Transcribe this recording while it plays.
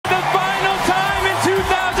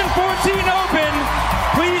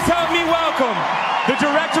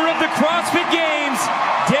CrossFit Games,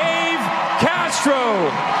 Dave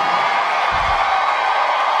Castro.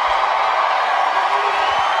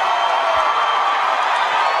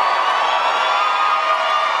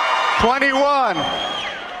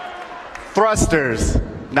 Thrusters,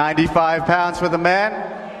 95 pounds for the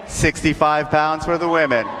men, 65 pounds for the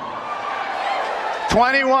women.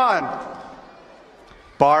 21,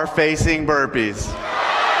 bar-facing burpees.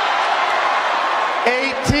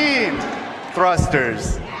 18,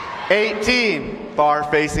 thrusters. 18,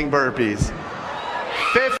 bar-facing burpees.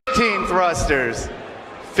 15 thrusters,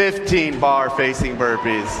 15 bar-facing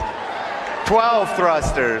burpees. 12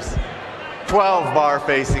 thrusters, 12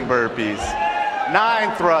 bar-facing burpees.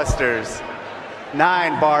 9 thrusters,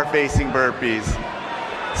 9 bar-facing burpees.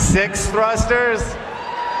 6 thrusters,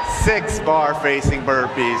 6 bar-facing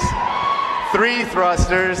burpees. 3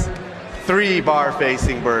 thrusters, 3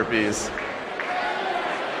 bar-facing burpees.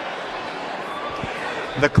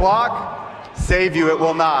 The clock, save you it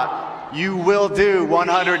will not. You will do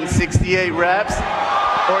 168 reps,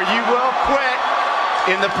 or you will quit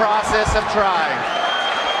in the process of trying.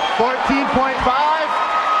 14.5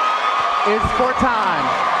 is for time.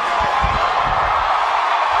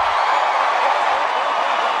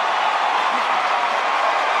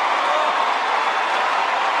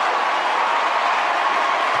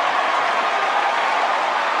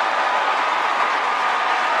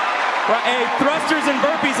 Well, hey, thrusters and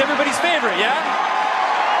burpees, everybody's favorite, yeah?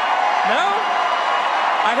 No?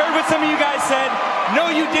 I heard what some of you guys said. No,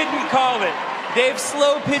 you didn't call it. Dave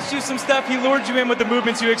slow pitched you some stuff. He lured you in with the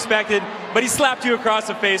movements you expected, but he slapped you across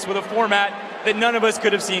the face with a format that none of us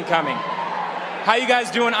could have seen coming. How you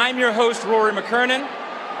guys doing? I'm your host, Rory McKernan,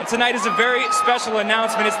 and tonight is a very special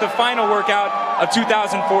announcement. It's the final workout of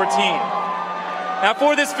 2014. Now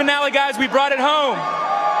for this finale, guys, we brought it home.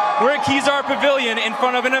 We're at Kezar Pavilion in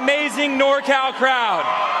front of an amazing NorCal crowd.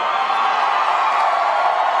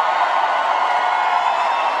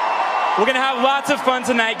 We're gonna have lots of fun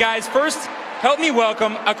tonight, guys. First, help me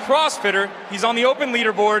welcome a CrossFitter. He's on the Open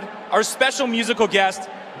leaderboard, our special musical guest,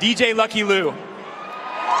 DJ Lucky Lou.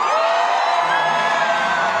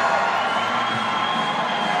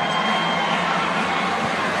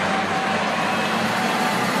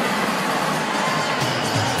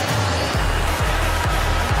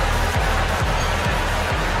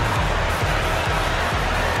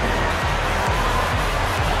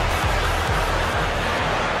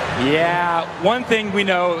 Yeah, one thing we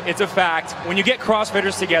know, it's a fact, when you get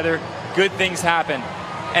CrossFitters together, good things happen.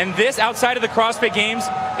 And this, outside of the CrossFit Games,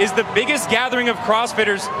 is the biggest gathering of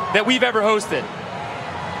CrossFitters that we've ever hosted.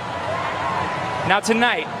 Now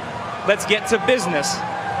tonight, let's get to business.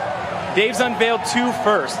 Dave's unveiled 2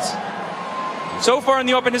 firsts. So far in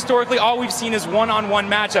the Open, historically, all we've seen is one-on-one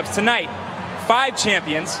matchups. Tonight, 5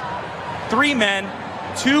 champions, 3 men,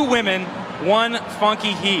 2 women, 1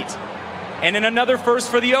 funky heat. And in another first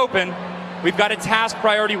for the Open, we've got a task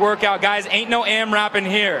priority workout. Guys, ain't no AMRAP in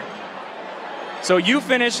here. So you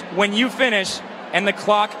finish when you finish, and the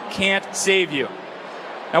clock can't save you.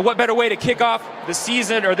 Now, what better way to kick off the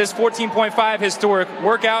season or this 14.5 historic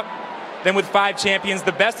workout than with 5 champions,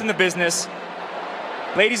 the best in the business.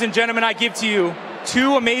 Ladies and gentlemen, I give to you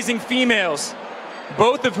 2 amazing females,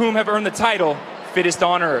 both of whom have earned the title Fittest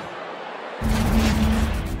on Earth.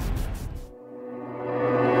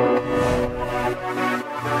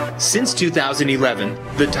 Since 2011,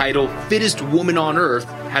 the title Fittest Woman on Earth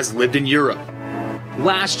has lived in Europe.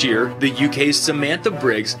 Last year, the UK's Samantha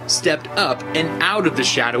Briggs stepped up and out of the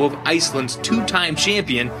shadow of Iceland's 2-time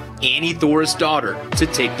champion, Annie Thorisdottir, to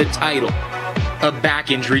take the title. A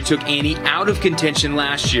back injury took Annie out of contention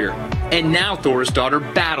last year, and now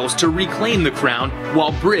Thorisdottir battles to reclaim the crown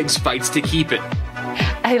while Briggs fights to keep it.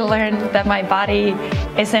 I learned that my body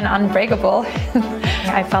isn't unbreakable.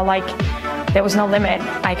 I felt like there was no limit.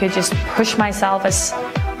 I could just push myself as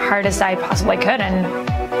hard as I possibly could and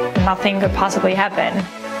nothing could possibly happen.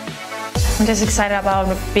 I'm just excited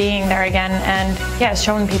about being there again and yeah,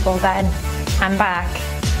 showing people that I'm back.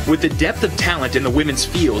 With the depth of talent in the women's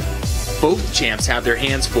field, both champs have their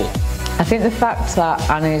hands full. I think the fact that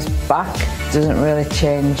Annie's back doesn't really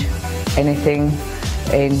change anything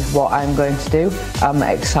in what I'm going to do. I'm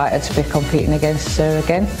excited to be competing against her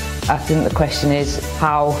again. I think the question is,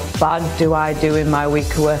 how bad do I do in my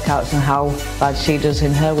weaker workouts and how bad she does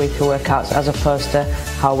in her weaker workouts, as opposed to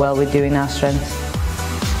how well we do in our strength.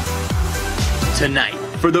 Tonight,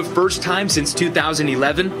 for the first time since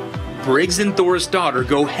 2011, Briggs and Thorisdottir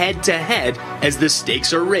go head-to-head as the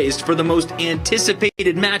stakes are raised for the most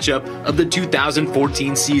anticipated matchup of the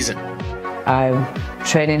 2014 season. I'm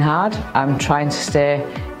training hard, I'm trying to stay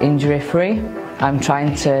injury-free, I'm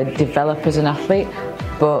trying to develop as an athlete,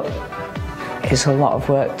 but It's a lot of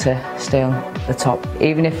work to stay on the top.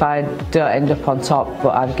 Even if I don't end up on top,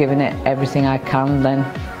 but I've given it everything I can, then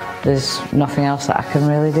there's nothing else that I can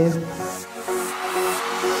really do.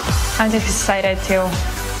 I'm just excited to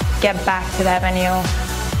get back to that venue,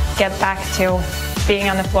 get back to being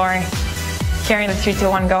on the floor, carrying the 3, 2,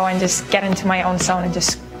 1 go, and just get into my own zone and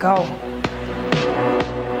just go.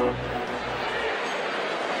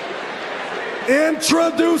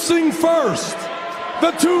 Introducing first,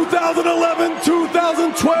 the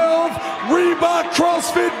 2011-2012 Reebok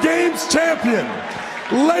CrossFit Games champion.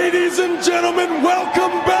 Ladies and gentlemen,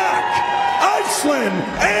 welcome back, Iceland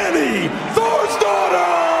Annie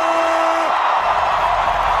Thorisdottir!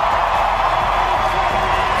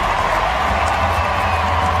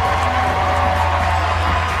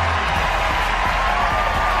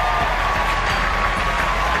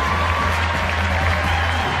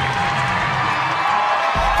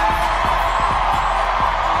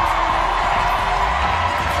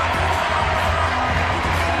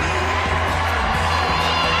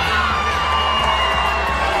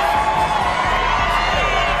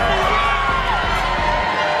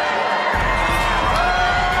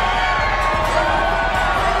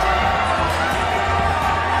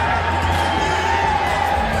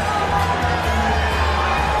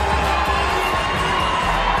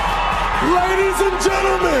 Ladies and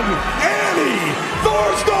gentlemen, Annie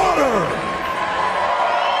Thorisdottir!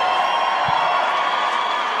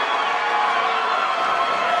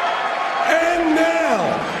 And now,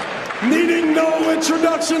 needing no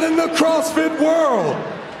introduction in the CrossFit world,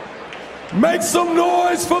 make some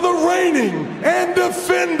noise for the reigning and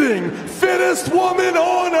defending fittest woman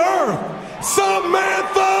on earth,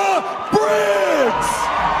 Samantha Briggs!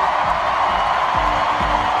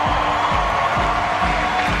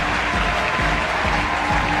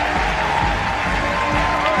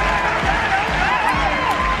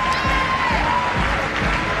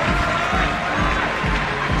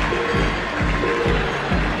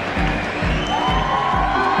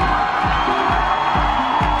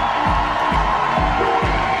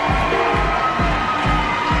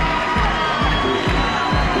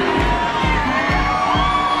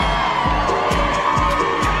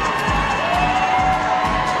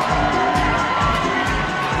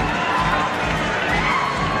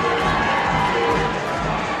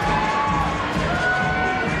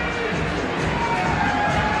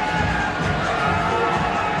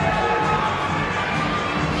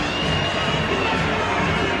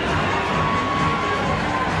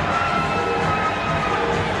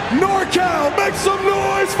 NorCal, make some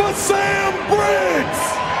noise for Sam Briggs!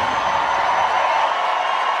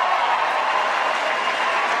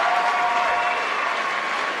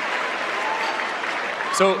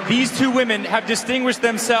 So these two women have distinguished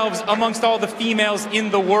themselves amongst all the females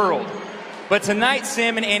in the world. But tonight,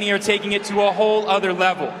 Sam and Annie are taking it to a whole other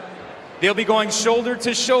level. They'll be going shoulder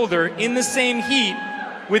to shoulder in the same heat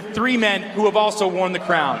with 3 men who have also worn the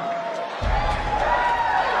crown.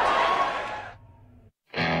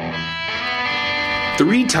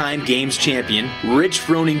 Three-time Games champion Rich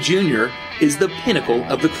Froning Jr. is the pinnacle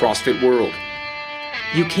of the CrossFit world.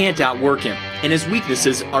 You can't outwork him, and his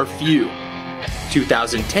weaknesses are few.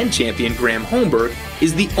 2010 champion Graham Holmberg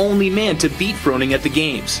is the only man to beat Froning at the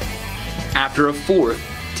Games. After a 4th,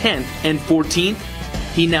 10th, and 14th,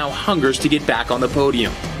 he now hungers to get back on the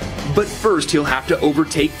podium. But first he'll have to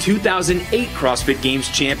overtake 2008 CrossFit Games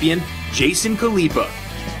champion Jason Khalipa.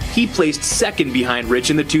 He placed 2nd behind Rich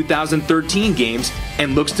in the 2013 Games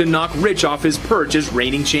and looks to knock Rich off his perch as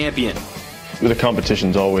reigning champion. The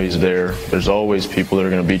competition's always there. There's always people that are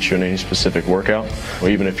going to beat you in any specific workout. Or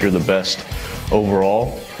even if you're the best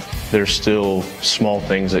overall, there's still small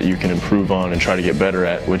things that you can improve on and try to get better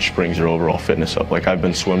at, which brings your overall fitness up. Like I've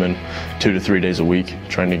been swimming 2 to 3 days a week,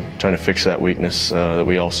 trying to fix that weakness that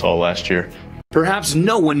we all saw last year. Perhaps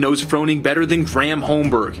no one knows Froning better than Graham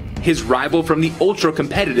Holmberg, his rival from the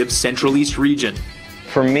ultra-competitive Central East region.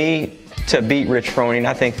 For me to beat Rich Froning,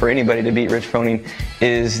 I think for anybody to beat Rich Froning,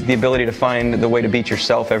 is the ability to find the way to beat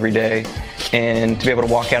yourself every day and to be able to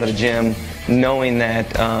walk out of the gym knowing that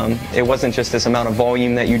it wasn't just this amount of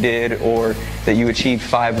volume that you did or that you achieved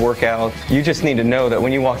 5 workouts. You just need to know that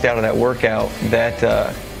when you walked out of that workout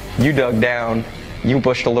that you dug down, you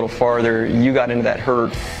pushed a little farther, you got into that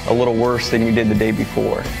hurt a little worse than you did the day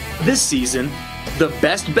before. This season, the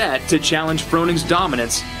best bet to challenge Froning's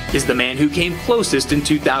dominance is the man who came closest in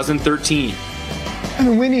 2013. I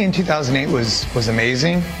mean, winning in 2008 was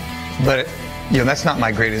amazing, but that's not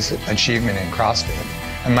my greatest achievement in CrossFit.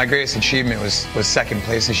 And my greatest achievement was 2nd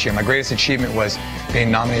place this year. My greatest achievement was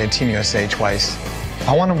being nominated Team USA twice.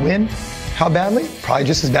 I want to win. How badly? Probably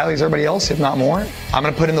just as badly as everybody else, if not more. I'm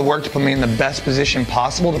going to put in the work to put me in the best position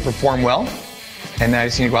possible to perform well, and then I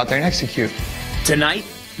just need to go out there and execute. Tonight,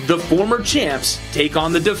 the former champs take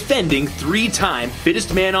on the defending 3-time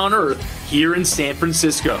fittest man on earth here in San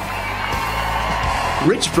Francisco.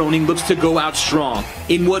 Rich Froning looks to go out strong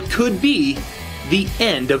in what could be the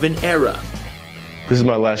end of an era. This is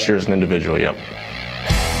my last year as an individual, yep.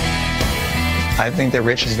 I think that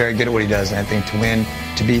Rich is very good at what he does, and I think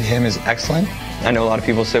to beat him is excellent. I know a lot of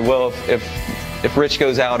people said, well, if Rich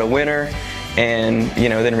goes out a winner and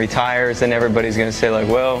then retires, then everybody's going to say like,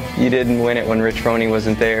 well, you didn't win it when Rich Froning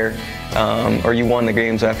wasn't there, or you won the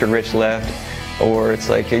games after Rich left, or it's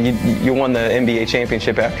like you won the NBA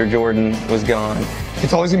championship after Jordan was gone.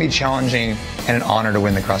 It's always going to be challenging and an honor to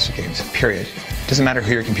win the CrossFit Games, period. Doesn't matter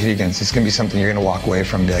who you're competing against, it's going to be something you're going to walk away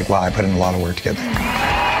from and be like, wow, I put in a lot of work to get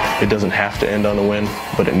there. It doesn't have to end on a win,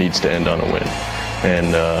 but it needs to end on a win.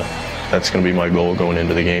 And that's going to be my goal going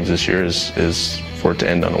into the games this year is for it to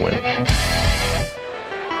end on a win.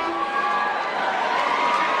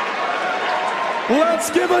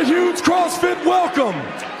 Let's give a huge CrossFit welcome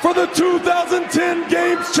for the 2010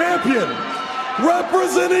 Games champion.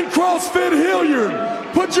 Representing CrossFit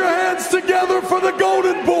Hilliard, put your hands together for the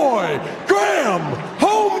golden boy, Graham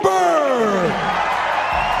Holmberg.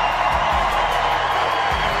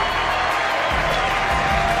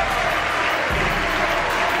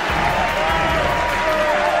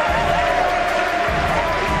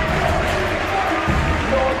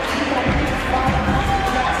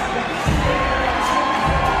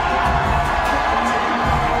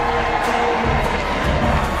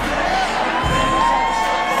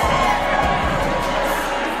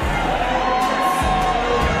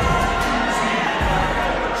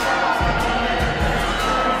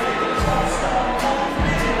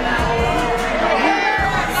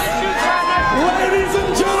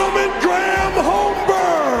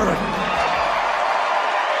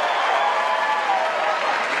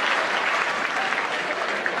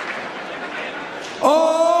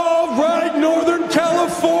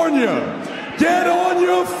 Get on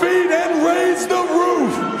your feet and raise the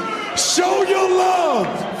roof. Show your love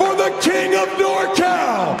for the king of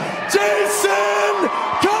NorCal, Jason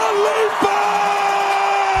Khalipa!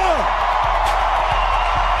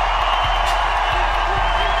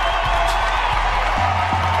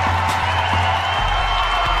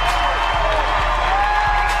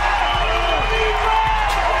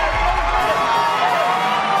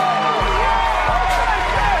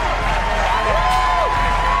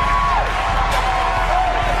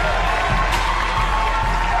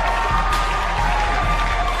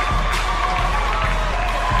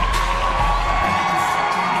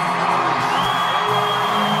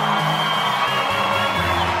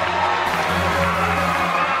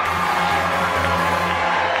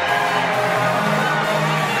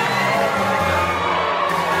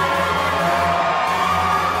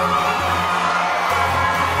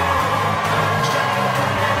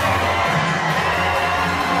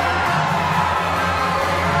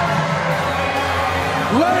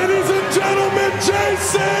 Ladies and gentlemen,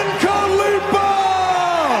 Jason Khalipa!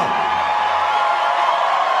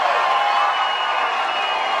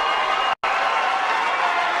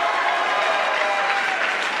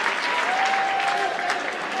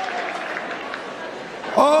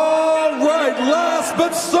 All right, last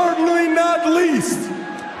but certainly not least,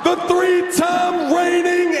 the 3-time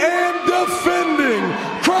reigning and defending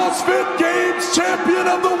CrossFit Games champion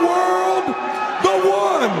of the world, the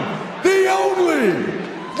one, the only,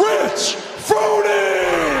 Rich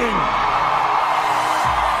Froning!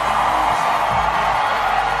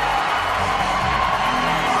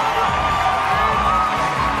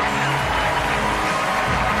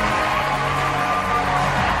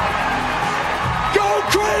 Go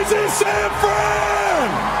crazy, San Fran!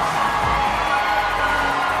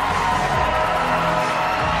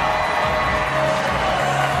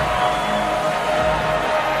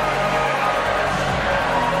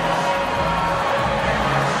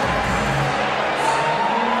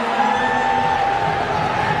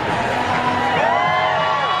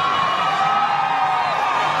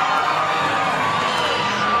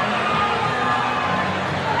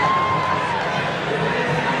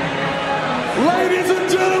 Ladies and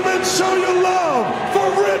gentlemen, show your love for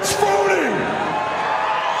Rich Froning.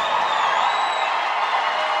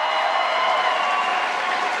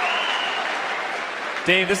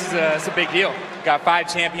 Dave, this is a big deal. We've got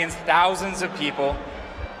 5 champions, thousands of people.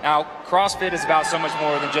 Now, CrossFit is about so much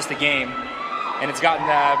more than just a game, and it's gotten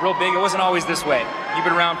real big. It wasn't always this way. You've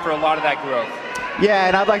been around for a lot of that growth. Yeah,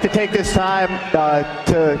 and I'd like to take this time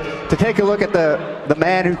to take a look at the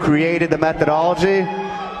man who created the methodology.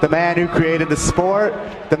 the man who created the sport,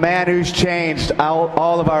 the man who's changed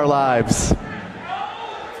all of our lives.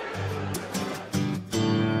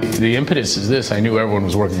 The impetus is this: I knew everyone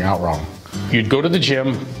was working out wrong. You'd go to the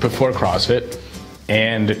gym before CrossFit,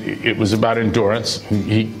 and it was about endurance.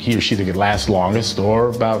 He or she that could last longest, or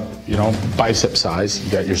about, you know, bicep size.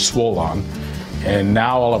 You got your swole on. And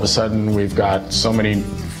now all of a sudden we've got so many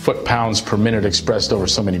foot-pounds per minute expressed over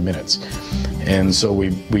so many minutes. And so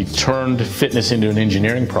we turned fitness into an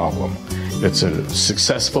engineering problem. It's a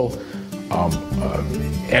successful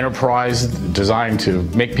enterprise designed to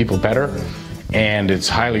make people better, and it's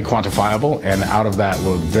highly quantifiable, and out of that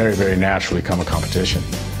will very, very naturally come a competition.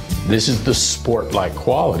 This is the sport-like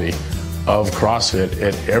quality of CrossFit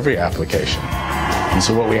at every application. And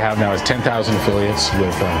so what we have now is 10,000 affiliates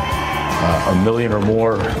with 1 million or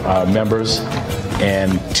more members,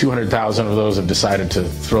 and 200,000 of those have decided to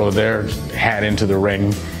throw their hat into the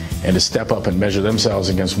ring and to step up and measure themselves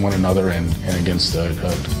against one another and against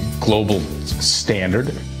a global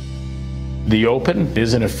standard. The Open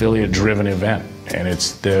is an affiliate-driven event, and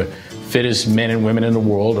it's the fittest men and women in the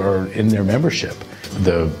world are in their membership.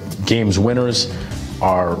 The Games winners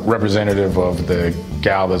are representative of the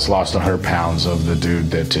gal that's lost 100 pounds, of the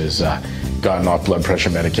dude that has gotten off blood pressure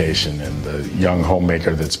medication, and the young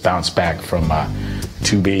homemaker that's bounced back from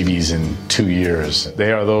 2 babies in 2 years.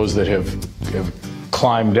 They are those that have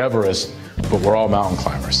climbed Everest, but we're all mountain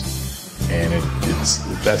climbers, and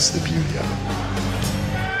that's the beauty of it.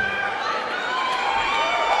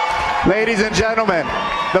 Ladies and gentlemen,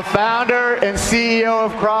 the founder and CEO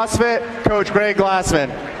of CrossFit, Coach Greg Glassman.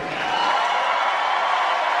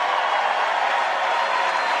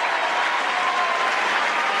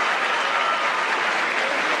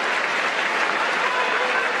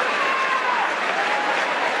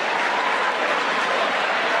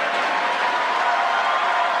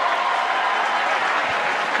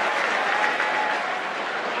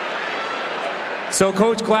 So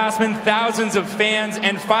Coach Glassman, thousands of fans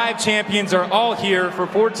and 5 champions are all here for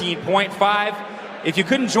 14.5. If you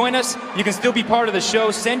couldn't join us, you can still be part of the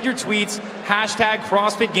show. Send your tweets, hashtag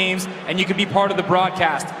CrossFit Games, and you can be part of the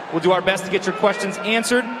broadcast. We'll do our best to get your questions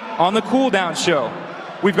answered on the Cool Down Show.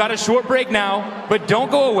 We've got a short break now, but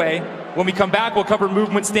don't go away. When we come back, we'll cover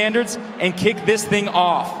movement standards and kick this thing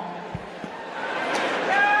off.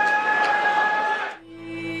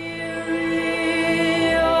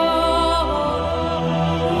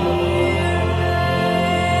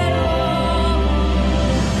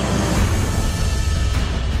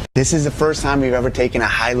 This is the first time we've ever taken a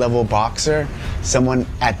high-level boxer, someone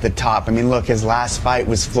at the top. I mean, look, his last fight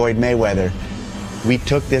was Floyd Mayweather. We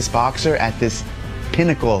took this boxer at this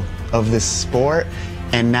pinnacle of this sport,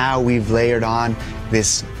 and now we've layered on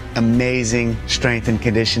this amazing strength and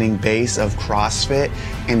conditioning base of CrossFit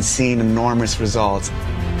and seen enormous results.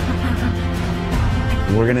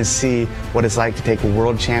 We're gonna see what it's like to take a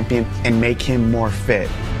world champion and make him more fit.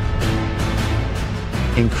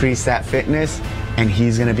 Increase that fitness, and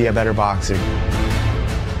he's gonna be a better boxer.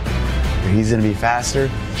 He's gonna be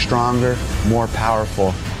faster, stronger, more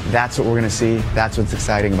powerful. That's what we're gonna see. That's what's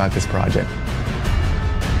exciting about this project.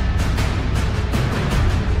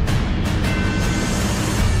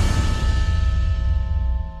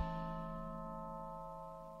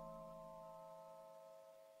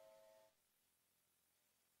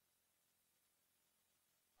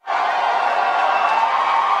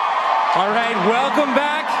 All right, welcome back.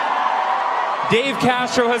 Dave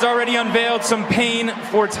Castro has already unveiled some pain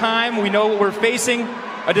for time. We know what we're facing,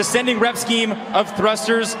 a descending rep scheme of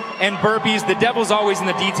thrusters and burpees. The devil's always in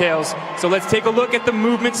the details. So let's take a look at the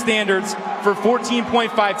movement standards for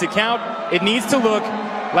 14.5 to count. It needs to look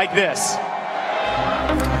like this.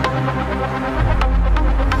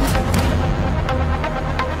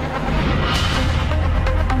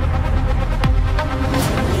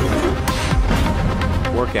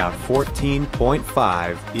 Workout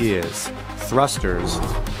 14.5 is thrusters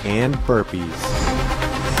and burpees.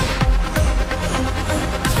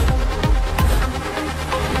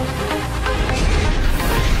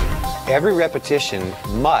 Every repetition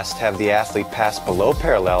must have the athlete pass below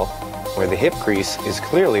parallel, where the hip crease is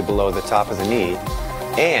clearly below the top of the knee,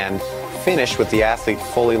 and finish with the athlete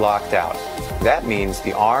fully locked out. That means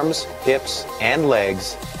the arms, hips, and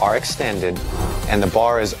legs are extended, and the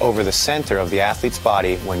bar is over the center of the athlete's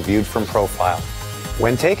body when viewed from profile.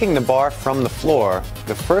 When taking the bar from the floor,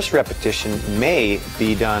 the first repetition may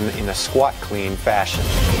be done in a squat clean fashion.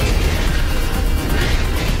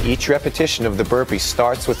 Each repetition of the burpee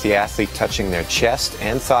starts with the athlete touching their chest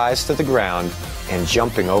and thighs to the ground and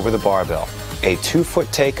jumping over the barbell. A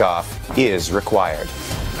 2-foot takeoff is required.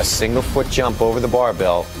 A single foot jump over the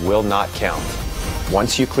barbell will not count.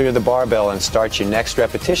 Once you clear the barbell and start your next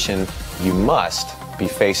repetition, you must be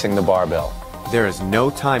facing the barbell. There is no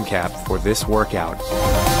time cap for this workout.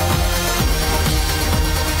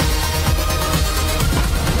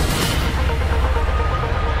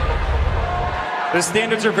 The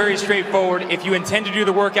standards are very straightforward. If you intend to do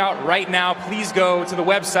the workout right now, please go to the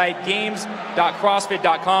website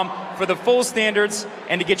games.crossfit.com for the full standards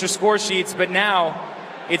and to get your score sheets. But now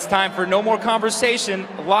it's time for no more conversation,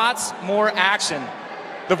 lots more action.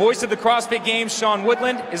 The voice of the CrossFit Games, Sean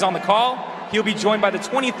Woodland, is on the call. He'll be joined by the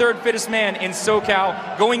 23rd fittest man in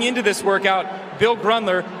SoCal going into this workout, Bill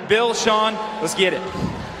Grundler. Bill, Sean, let's get it.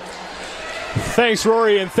 Thanks,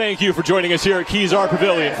 Rory, and thank you for joining us here at Kezar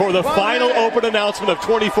Pavilion for the final open announcement of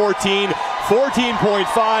 2014,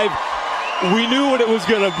 14.5. We knew what it was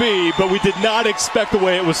going to be, but we did not expect the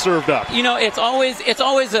way it was served up. You know, it's always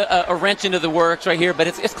a wrench into the works right here, but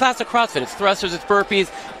it's classic CrossFit. It's thrusters, it's burpees,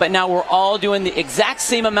 but now we're all doing the exact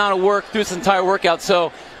same amount of work through this entire workout,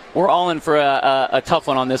 so we're all in for a tough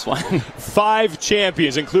one on this one. 5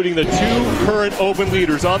 champions, including the 2 current Open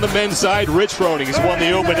leaders. On the men's side, Rich Froning has won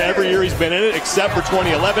the Open every year he's been in it, except for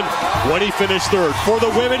 2011 when he finished 3rd. For the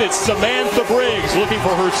women, it's Samantha Briggs looking for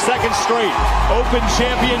her 2nd straight Open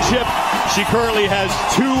championship. She currently has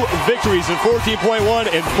 2 victories in 14.1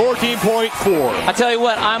 and 14.4. I tell you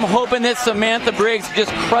what, I'm hoping that Samantha Briggs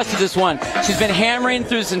just crushes this one. She's been hammering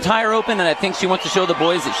through this entire Open, and I think she wants to show the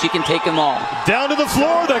boys that she can take them all. Down to the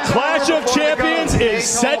floor, the Clash of Champions is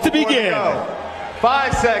set to begin.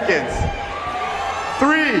 5 seconds.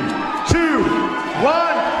 3, 2, 1,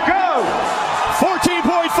 go!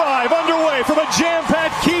 14.5 underway from a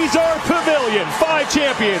jam-packed Kezar Pavilion. 5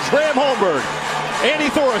 champions, Graham Holmberg, Annie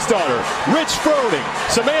Thorisdottir, Rich Froning,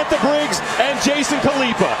 Samantha Briggs, and Jason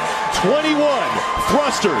Khalipa. 21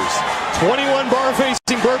 thrusters, 21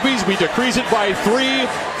 bar-facing burpees. We decrease it by 3.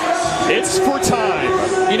 It's for time.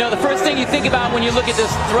 You know, the first thing you think about when you look at this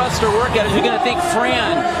thruster workout is you're going to think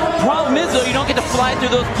Fran. Problem is, though, you don't get to fly through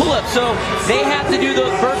those pull-ups, so they have to do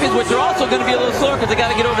those burpees, which are also going to be a little slower because they got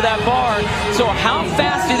to get over that bar. So how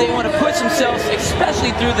fast do they want to push themselves,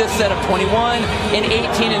 especially through this set of 21 and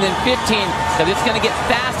 18 and then 15? Because it's going to get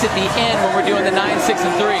fast at the end when we're doing the 9, 6,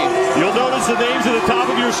 and 3. You'll notice the names at the top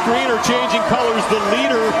of your screen are changing colors. The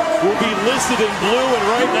leader will be listed in blue, and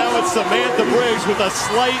right now it's Samantha Briggs with a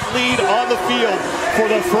slight lead on the field. For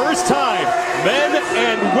the first time, men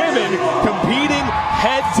and women competing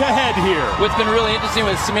head-to-head here. What's been really interesting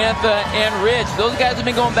with Samantha and Rich, those guys have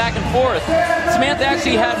been going back and forth. Samantha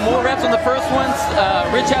actually had more reps on the first ones.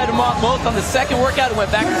 Rich had them most on the second workout and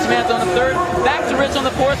went back to Samantha on the third, back to Rich on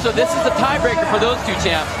the fourth, so this is the tiebreaker for those 2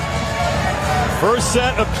 champs. First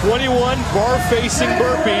set of 21 bar-facing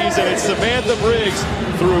burpees, and it's Samantha Briggs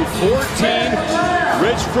through 14.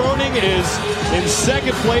 Rich Froning is in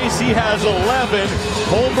 2nd place. He has 11.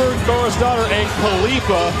 Holmber, Thorisdottir, and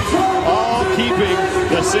Khalipa all keeping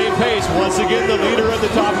the same pace. Once again, the leader at the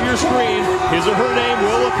top of your screen, his or her name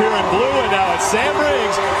will appear in blue, and now it's Sam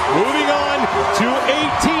Briggs moving on to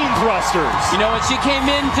 18 thrusters. You know, when she came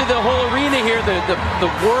into the whole arena here, the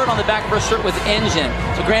word on the back of her shirt was engine.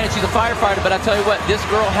 So granted, she's a firefighter, but I tell you what, this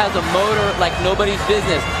girl has a motor like nobody's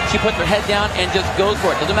business. She puts her head down and just goes for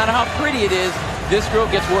it. Doesn't matter how pretty it is, this girl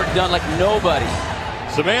gets work done like nobody.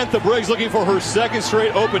 Samantha Briggs looking for her 2nd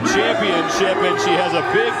straight Open championship, and she has a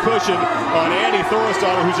big cushion on Annie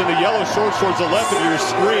Thorisdottir, who's in the yellow shorts towards the left of your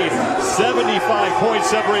screen. 75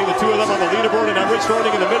 points separating the 2 of them on the leaderboard, and now Rich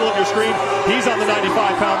Froning in the middle of your screen. He's on the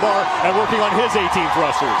 95-pound bar and working on his 18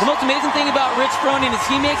 thrusters. The most amazing thing about Rich Froning is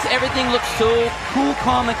he makes everything look so cool,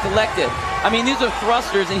 calm, and collected. I mean, these are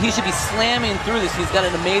thrusters, and he should be slamming through this. He's got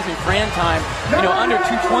an amazing Fran time, you know, under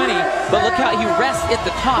 220, but look how he rests at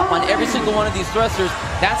the top on every single one of these thrusters.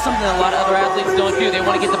 That's something that a lot of other athletes don't do. They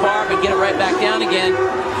want to get the bar up and get it right back down again.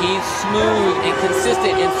 He's smooth and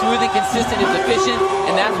consistent, and smooth and consistent is efficient,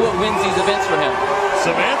 and that's what wins these events for him.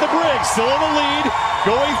 Samantha Briggs still in the lead,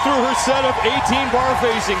 going through her set of 18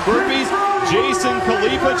 bar-facing burpees. Jason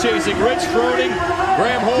Khalipa chasing Rich Froning,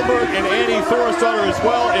 Graham Holmberg, and Annie Thorisdottir as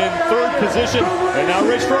well in 3rd position. And now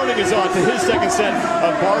Rich Froning is on to his 2nd set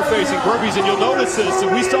of bar-facing burpees. And you'll notice this, and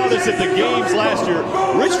we saw this at the games last year.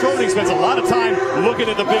 Rich Froning spends a lot of time looking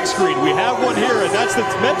at the big screen. We have one here, and that's the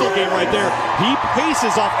mental game right there. He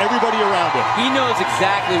paces off everybody around him. He knows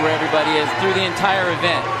exactly where everybody is through the entire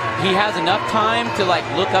event. He has enough time to like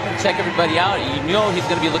look up and check everybody out. You know he's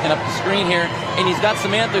going to be looking up the screen here, and he's got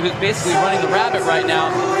Samantha who's basically running the rabbit right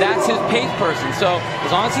now. That's his pace person. So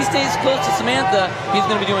as long as he stays close to Samantha, he's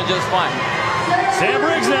going to be doing just fine. Sam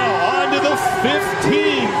Briggs now on to the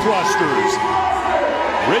 15 thrusters.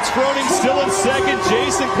 Rich Froning still in 2nd.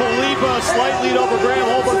 Jason Khalipa, slight lead over Graham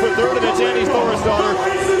Holmber for 3rd, and it's Annie Thorisdottir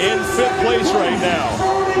place right now.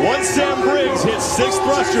 Once Sam Briggs hits 6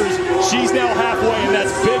 thrusters, she's now halfway, and that's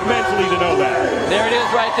big mentally to know that. There it is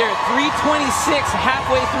right there, 3:26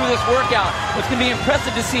 halfway through this workout. It's going to be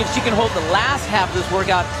impressive to see if she can hold the last half of this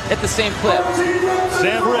workout at the same clip.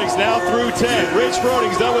 Sam Briggs now through 10. Rich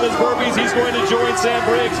Froning's done with his burpees. He's going to join Sam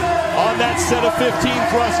Briggs on that set of 15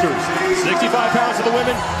 thrusters. 65 pounds for the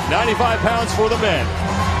women, 95 pounds for the men.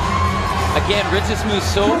 Again, Rich just moves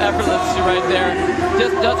so effortlessly right there.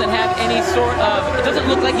 Just doesn't have any sort of, it doesn't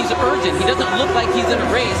look like he's urgent. He doesn't look like he's in a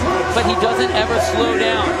race, but he doesn't ever slow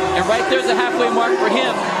down. And right there's a halfway mark for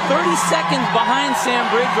him. 30 seconds behind Sam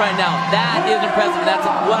Briggs right now. That is impressive. That's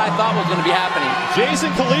what I thought was going to be happening. Jason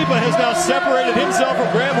Khalipa has now separated himself from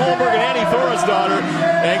Graham Holmberg and Annie Thorisdottir.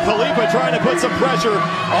 And Khalipa trying to put some pressure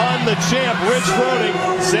on the champ, Rich Froning.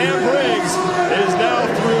 Sam Briggs is now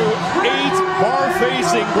through 8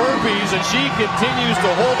 bar-facing burpees, and she continues to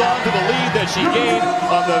hold on to the lead that she gained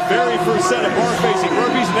on the very first set of bar-facing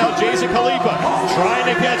burpees. Now Jason Khalipa trying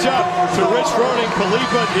to catch up to Rich Froning.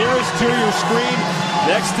 Khalipa nearest to your screen.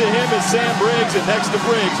 Next to him is Sam Briggs, and next to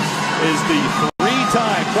Briggs is the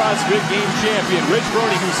 3-time CrossFit Games champion, Rich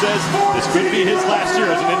Froning, who says this could be his last year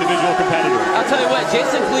as an individual competitor. I'll tell you what,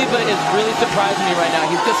 Jason Khalipa is really surprising me right now.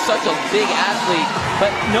 He's just such a big athlete, but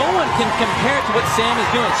no one can compare it to what Sam is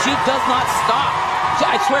doing. She does not stop.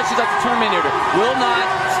 I swear she's like the Terminator. Will not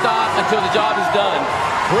stop until the job is done.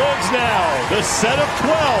 Briggs now, the set of 12.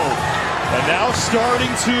 And now starting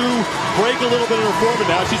to break a little bit of her form, and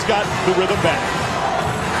now she's got the rhythm back.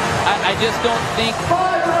 I just don't think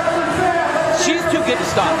she's too good to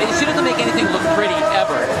stop. She doesn't make anything look pretty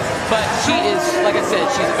ever. But she is, like I said,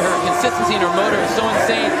 her consistency and her motor is so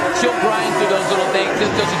insane. She'll grind through those little things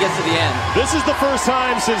just until she gets to the end. This is the first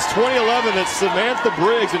time since 2011 that Samantha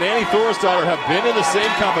Briggs and Annie Thorisdottir have been in the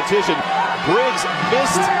same competition. Briggs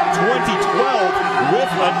missed 2012 with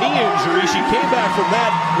a knee injury. She came back from that,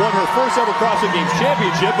 won her first ever CrossFit Games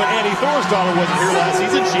championship, but Annie Thorisdottir wasn't here last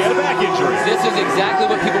season. She had a back injury. This is exactly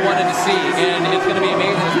what people wanted to see, and it's going to be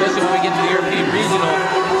amazing, especially when we get to the European Regional,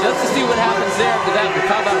 just to see what happens there, because that we're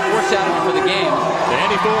talking about foreshadowing for the game.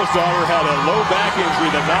 Annie Thorisdottir had a low back injury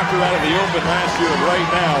that knocked her out of the Open last year, and right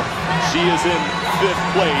now she is in 5th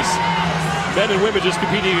place. Men and women just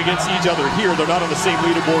competing against each other here. They're not on the same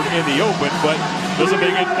leaderboard in the Open, but doesn't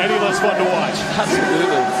make it any less fun to watch.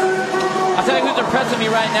 Absolutely. I'll tell you who's impressing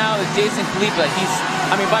me right now is Jason Khalipa. He's,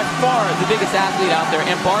 by far the biggest athlete out there.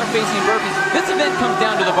 And bar-facing burpees, this event comes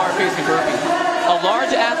down to the bar-facing burpees. A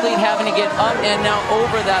large athlete having to get up and now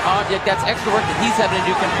over that object, that's extra work that he's having to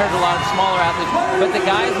do compared to a lot of smaller athletes. But the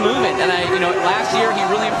guy's moving, and last year he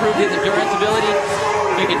really improved his endurance ability.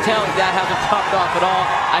 You can tell that hasn't topped off at all.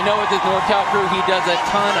 I know with his NorCal crew, he does a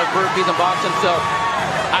ton of burpees and boxing, so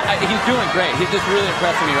he's doing great. He's just really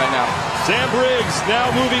impressing me right now. Sam Briggs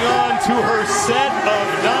now moving on to her set of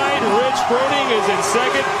 9. Rich Froning is in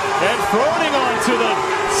second, and Froning on to the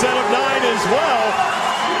set of 9 as well.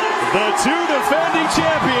 The 2 defending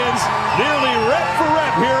champions nearly rep for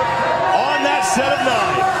rep here on that set of 9.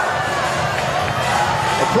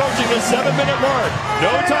 Approaching the 7-minute mark.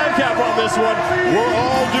 No time cap on this one. We're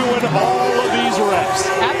all doing all of these reps.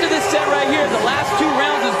 After this set right here, the last 2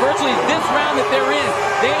 rounds is virtually this round that they're in.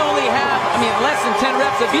 They only have, less than 10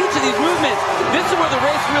 reps of each of these movements. This is where the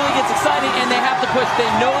race really gets exciting, and they have to push. They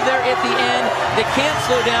know they're at the end. They can't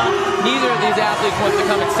slow down. Neither of these athletes wants to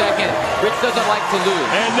come in second. Rich doesn't like to lose.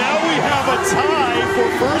 And now we have a tie for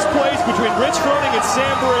first place between Rich Froning and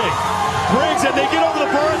Sam Briggs, and they get over the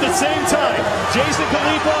bar at the same time. Jason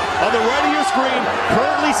Khalipa on the right of your screen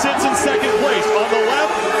currently sits in second place. On the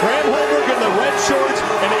left, Graham Holmberg in the red shorts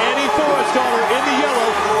and Annie Thorisdottir in the yellow,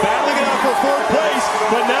 battling it out for 4th place.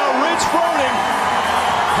 But now Rich Froning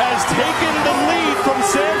has taken the lead from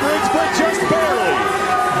Sam Briggs, but just barely.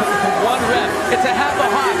 1 rep. It's a half a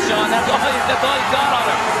hop, Sean. That's all he's got on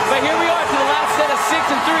him. But here we are to the last set of 6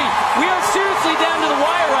 and 3. We are seriously down to the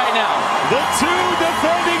wire right now. The 2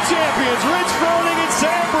 defending champions, Rich Froning and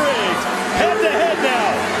Sam Briggs, head-to-head now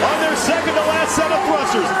on their second to last set of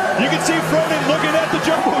thrusters. You can see Froning looking at the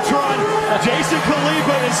Jumbotron. Jason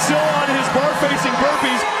Khalipa is still on his bar-facing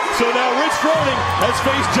burpees. So now Rich Froning has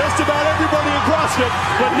faced just about everybody in CrossFit,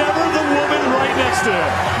 but never the woman right next to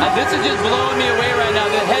him. This is just blowing me away right now.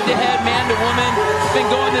 The head-to-head, man-to-woman, it's been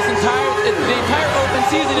going the entire Open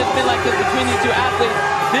season. It's been like this between these 2 athletes.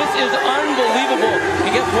 This is unbelievable.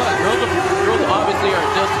 And guess what? Girls obviously are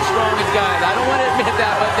just the strongest guys. I don't want to admit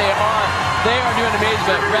that, but they are. They are doing amazing.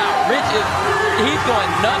 But wow, he's going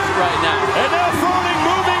nuts right now. And now Froning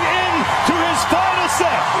moving in to his final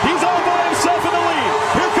set. He's all by himself in the lead.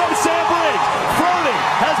 Here comes Sam Briggs. Froning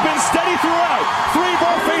has been steady throughout. 3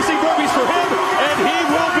 bar-facing burpees for him, and he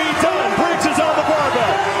will be done. Briggs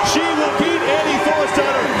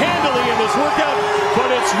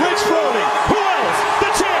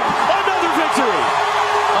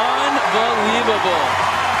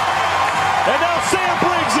Sam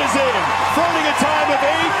Briggs is in. Froning a time of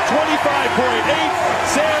 8:25.8.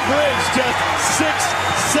 Sam Briggs just 6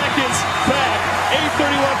 seconds back.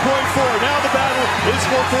 8:31.4. Now the battle is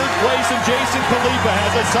for third place, and Jason Khalipa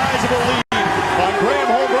has a sizable lead on Graham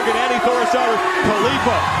Holmberg and Annie Thorisdottir.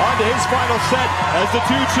 Khalipa onto his final set as the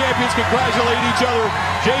two champions congratulate each other.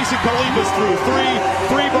 Jason Khalipa's through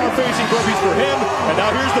three bar facing burpees for him, and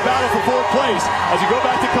now here's the battle for fourth place as we go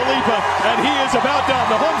back to Khalipa, and he is about done.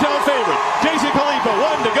 The hometown favorite, Jason Khalipa,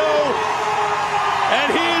 1 to go, and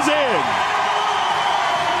he is in.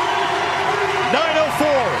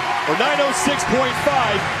 9:04 or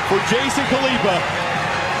 9:06.5 for Jason Khalipa.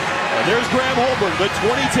 And there's Graham Holmberg, the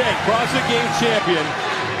 2010 CrossFit Games champion.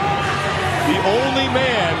 The only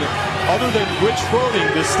man other than Rich Froning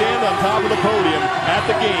to stand on top of the podium at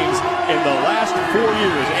the games in the last 4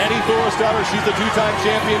 years. Annie Thorisdottir, she's the two-time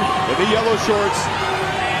champion in the yellow shorts.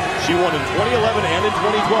 She won in 2011 and in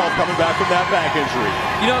 2012, coming back from that back injury.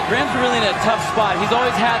 You know, Graham's really in a tough spot. He's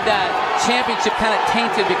always had that championship kind of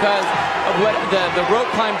tainted because of what the rope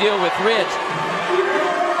climb deal with Rich.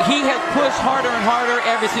 He has pushed harder and harder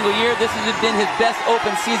every single year. This has been his best open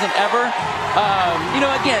season ever. You know,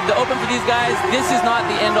 again, the open for these guys, this is not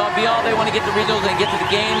the end-all, be-all. They want to get to regionals and get to the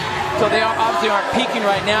games, so they obviously aren't peaking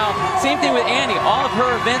right now. Same thing with Annie. All of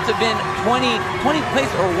her events have been 20 place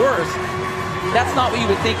or worse. That's not what you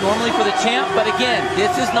would think normally for the champ, but again, this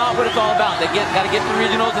is not what it's all about. They got to get to the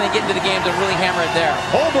regionals and then get into the games and really hammer it there.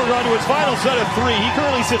 Holmberg on to his final set of 3. He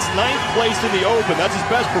currently sits 9th place in the Open. That's his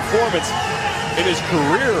best performance in his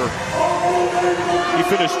career. He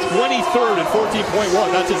finished 23rd at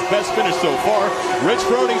 14.1. That's his best finish so far. Rich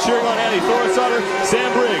Froning cheering on Annie Thorisdottir.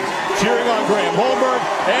 Sam Briggs cheering on Graham Holmberg.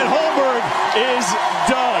 And Holmberg is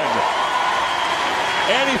done.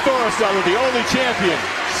 Annie Thorisdottir, the only champion,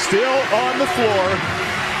 still on the floor.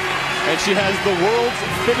 And she has the world's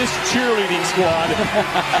fittest cheerleading squad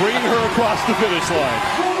bringing her across the finish line.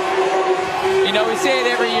 You know, we say it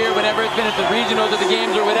every year whenever it's been at the regionals or the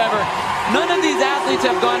games or whatever. None of these athletes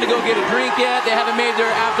have gone to go get a drink yet. They haven't made their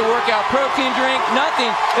after-workout protein drink, nothing.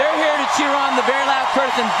 They're here to cheer on the very last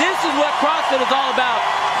person. This is what CrossFit is all about.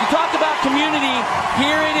 You talked about community.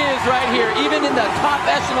 Here it is right here. Even in the top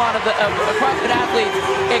echelon of the CrossFit athletes,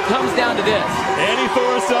 it comes down to this. Annie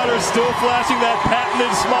Thorisdottir still flashing that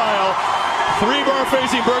patented smile. 3 bar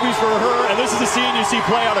facing burpees for her, and this is a scene you see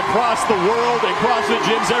play out across the world in CrossFit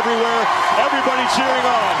gyms everywhere. Everybody cheering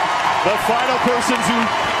on the final persons who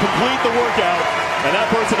complete the workout, and that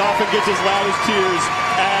person often gets as loud as cheers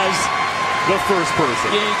as the first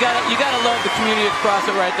person. Yeah, you gotta love the community of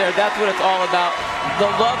CrossFit right there. That's what it's all about. The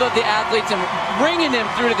love of the athletes and bringing them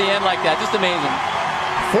through to the end like that. Just amazing.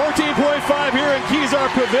 14.5 here in Kezar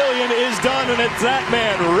Pavilion is done, and it's that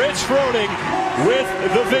man, Rich Froning, with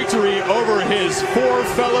the victory over his 4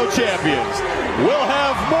 fellow champions. We'll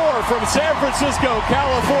have more from San Francisco,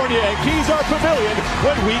 California, and Kezar Pavilion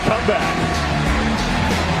when we come back.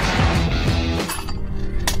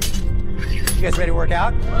 You guys ready to work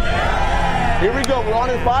out? Here we go. We're on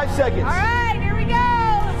in 5 seconds. All right, here we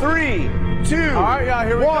go. 3, 2, All right,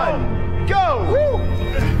 here we 1, go. Woo.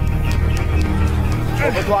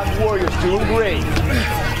 Overclock Warriors doing great.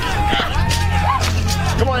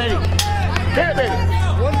 Come on, Eddie. Get it, baby.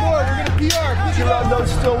 One more. We're going to PR. 2 round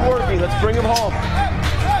notes still working. Let's bring him home.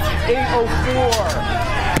 8:04.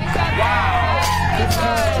 Wow.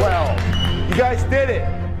 15:12. You guys did it.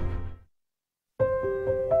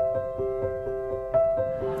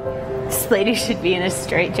 This lady should be in a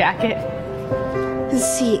straitjacket. This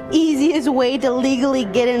is the easiest way to legally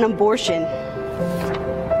get an abortion.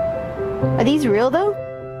 Are these real though?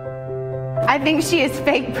 I think she is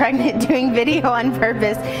fake pregnant doing video on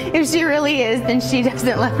purpose. If she really is, then she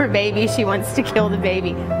doesn't love her baby. She wants to kill the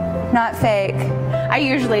baby. Not fake. I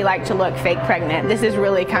usually like to look fake pregnant. This is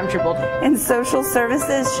really comfortable. And social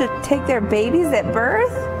services should take their babies at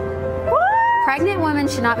birth? Pregnant women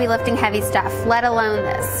should not be lifting heavy stuff, let alone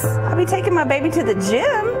this. I'll be taking my baby to the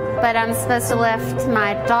gym. But I'm supposed to lift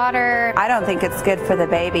my daughter. I don't think it's good for the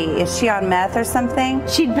baby. Is she on meth or something?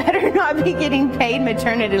 She'd better not be getting paid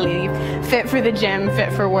maternity leave. Fit for the gym,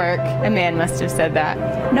 fit for work. A man must have said that.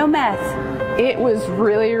 No meth. It was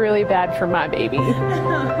really, really bad for my baby.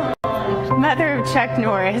 Mother of Chuck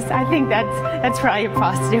Norris. I think that's probably a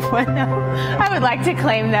positive one, though. I would like to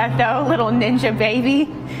claim that, though. Little ninja baby.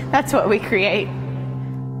 That's what we create.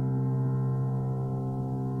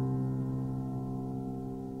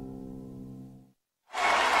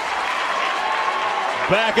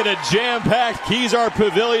 Back at a jam-packed Kezar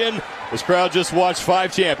Pavilion. This crowd just watched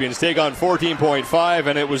 5 champions take on 14.5,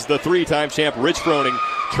 and it was the 3-time champ Rich Froning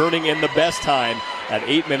turning in the best time at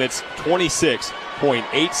 8 minutes 26.6.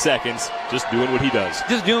 1:08.8 seconds, just doing what he does.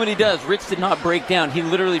 Just doing what he does. Rich did not break down. He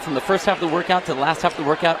literally, from the first half of the workout to the last half of the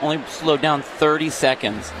workout, only slowed down 30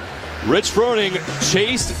 seconds. Rich Froning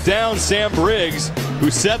chased down Sam Briggs, who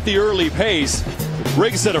set the early pace.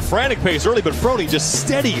 Briggs set a frantic pace early, but Froning just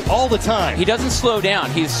steady all the time. He doesn't slow down.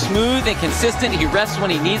 He's smooth and consistent. He rests when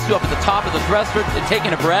he needs to up at the top of the thruster,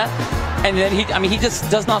 taking a breath. And then he just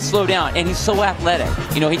does not slow down. And he's so athletic.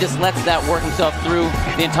 You know, he just lets that work himself through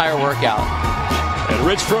the entire workout. And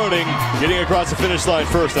Rich Froning getting across the finish line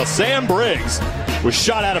first. Now, Sam Briggs was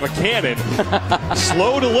shot out of a cannon.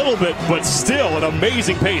 Slowed a little bit, but still an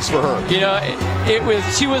amazing pace for her. You know,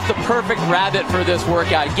 she was the perfect rabbit for this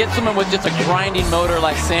workout. Get someone with just a grinding motor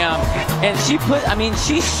like Sam. And she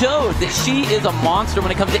showed that she is a monster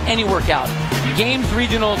when it comes to any workout. Games,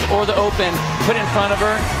 regionals, or the Open, put in front of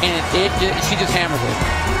her, and she just hammers it.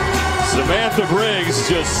 Samantha Briggs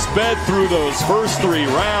just sped through those first 3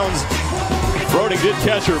 rounds. Froning did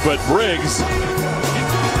catch her, but Briggs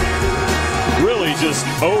really just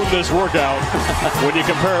owned this workout when you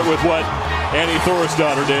compare it with what Annie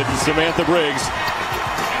Thorisdottir did. And Samantha Briggs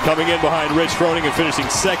coming in behind Rich Froning and finishing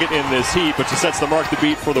second in this heat, but she sets the mark to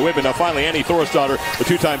beat for the women. Now finally, Annie Thorisdottir, the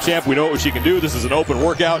 2-time champ, we know what she can do. This is an open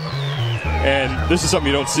workout, and this is something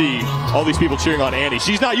you don't see. All these people cheering on Annie.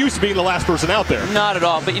 She's not used to being the last person out there. Not at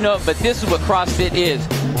all, but this is what CrossFit is.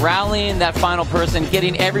 Rallying that final person,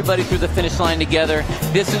 getting everybody through the finish line together.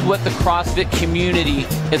 This is what the CrossFit community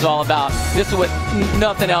is all about. This is what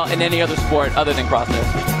nothing else in any other sport other than CrossFit.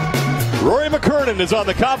 Rory McKernan is on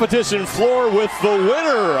the competition floor with the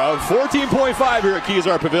winner of 14.5 here at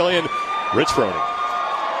Kezar Pavilion, Rich Froning.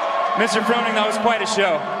 Mr. Froning, that was quite a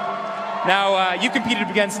show. Now, you competed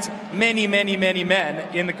against many, many, many men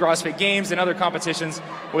in the CrossFit Games and other competitions.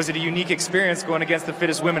 Was it a unique experience going against the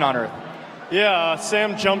fittest women on earth? Yeah,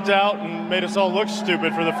 Sam jumped out and made us all look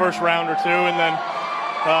stupid for the first round or two, and then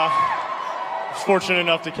was fortunate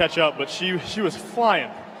enough to catch up, but she was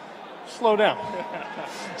flying. Slow down.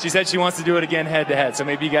 She said she wants to do it again head-to-head, so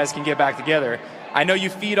maybe you guys can get back together. I know you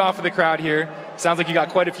feed off of the crowd here. Sounds like you got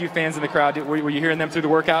quite a few fans in the crowd. Were you hearing them through the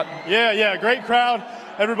workout? Yeah, great crowd.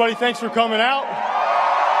 Everybody, thanks for coming out.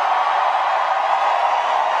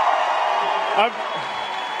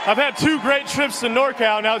 I've had 2 great trips to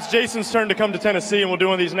NorCal. Now it's Jason's turn to come to Tennessee, and we'll do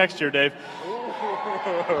one of these next year, Dave.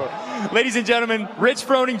 Ladies and gentlemen, Rich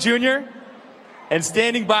Froning Jr. And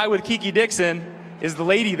standing by with Kiki Dixon is the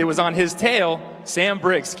lady that was on his tail, Sam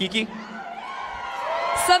Briggs. Kiki?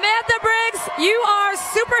 Samantha Briggs, you are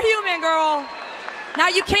superhuman, girl. Now,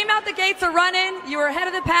 you came out the gates a running. You were ahead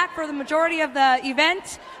of the pack for the majority of the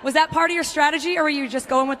event. Was that part of your strategy, or were you just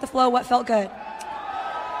going with the flow, what felt good?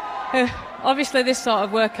 Obviously, this sort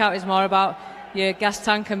of workout is more about your gas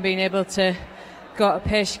tank and being able to go at a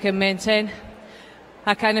pace you can maintain.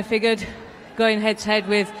 I kind of figured going head-to-head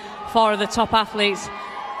with 4 of the top athletes,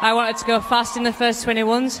 I wanted to go fast in the first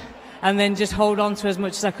 21s and then just hold on to as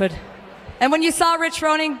much as I could. And when you saw Rich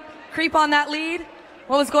Froning creep on that lead,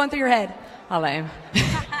 what was going through your head? I'll let him.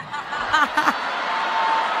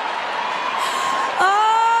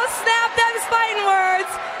 Oh, snap them fighting words.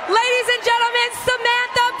 Ladies and gentlemen,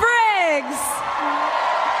 Samantha Briggs.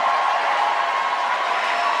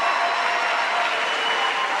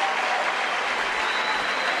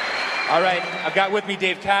 All right, I've got with me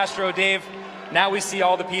Dave Castro. Dave, now we see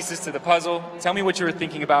all the pieces to the puzzle. Tell me what you were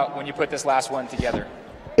thinking about when you put this last one together.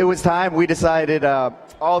 It was time. We decided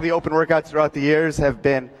all the open workouts throughout the years have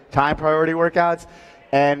been time priority workouts.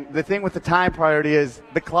 And the thing with the time priority is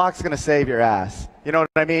the clock's going to save your ass. You know what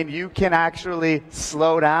I mean? You can actually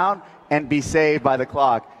slow down and be saved by the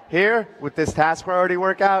clock. Here, with this task priority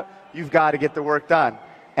workout, you've got to get the work done.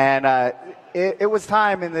 And it was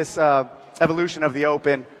time in this evolution of the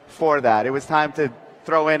Open for that. It was time to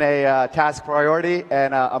throw in a task priority,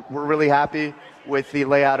 and we're really happy with the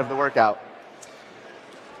layout of the workout.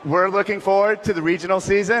 We're looking forward to the regional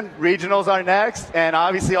season. Regionals are next, and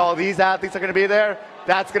obviously all these athletes are going to be there.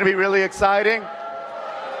 That's going to be really exciting.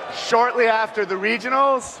 Shortly after the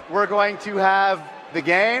regionals, we're going to have the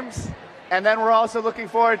games, and then we're also looking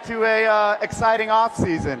forward to a exciting off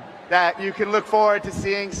season that you can look forward to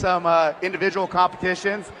seeing some individual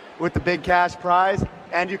competitions with the big cash prize,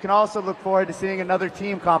 and you can also look forward to seeing another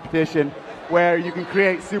team competition where you can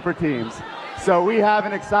create super teams. So we have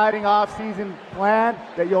an exciting off-season plan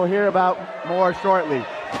that you'll hear about more shortly.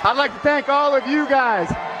 I'd like to thank all of you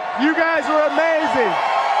guys. You guys were amazing.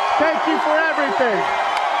 Thank you for everything.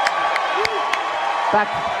 Back.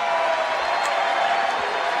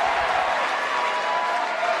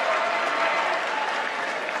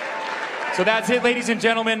 So that's it, ladies and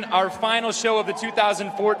gentlemen, our final show of the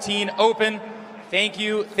 2014 Open. Thank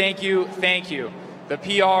you, thank you, thank you. the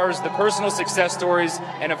PRs, the personal success stories,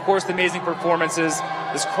 and of course the amazing performances.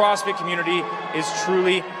 This CrossFit community is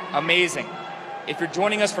truly amazing. If you're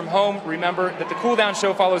joining us from home, remember that the cool down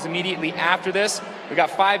show follows immediately after this. We've got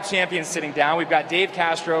 5 champions sitting down. We've got Dave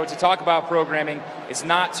Castro to talk about programming. It's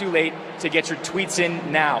not too late to get your tweets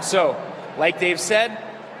in now. So, like Dave said,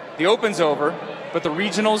 the Open's over, but the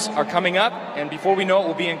regionals are coming up, and before we know it,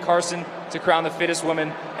 we'll be in Carson to crown the fittest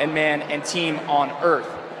woman and man and team on earth.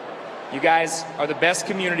 You guys are the best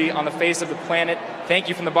community on the face of the planet. Thank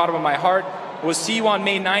you from the bottom of my heart. We'll see you on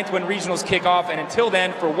May 9th when regionals kick off, and until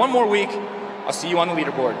then, for one more week, I'll see you on the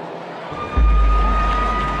leaderboard.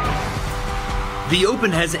 The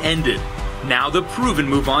Open has ended. Now the proven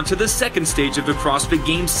move on to the second stage of the CrossFit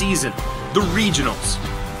Games season, the regionals.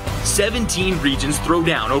 17 regions throw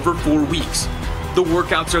down over 4 weeks. The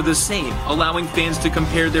workouts are the same, allowing fans to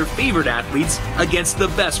compare their favorite athletes against the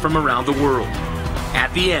best from around the world.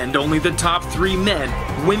 At the end, only the top 3 men,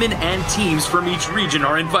 women, and teams from each region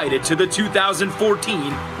are invited to the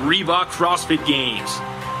 2014 Reebok CrossFit Games.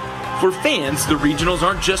 For fans, the regionals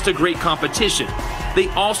aren't just a great competition. They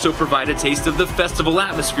also provide a taste of the festival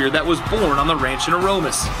atmosphere that was born on the ranch in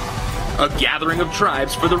Aromas. A gathering of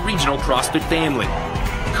tribes for the regional CrossFit family.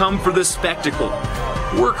 Come for the spectacle.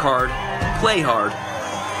 Work hard, play hard.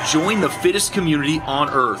 Join the fittest community on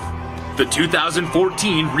earth. The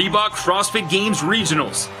 2014 Reebok CrossFit Games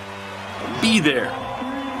Regionals. Be there.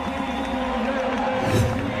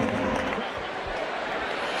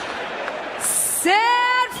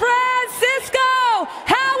 San Francisco,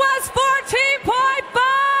 how was 14.5?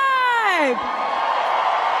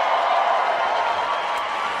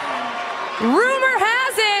 Rumor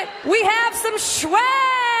has it, we have some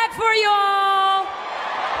swag for you all.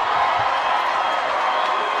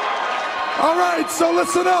 All right, so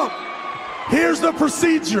listen up. Here's the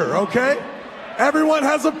procedure, okay? Everyone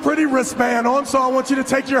has a pretty wristband on, so I want you to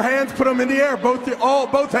take your hands, put them in the air,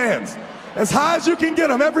 both hands. As high as you can get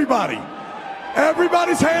them, everybody.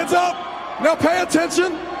 Everybody's hands up. Now pay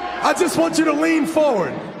attention. I just want you to lean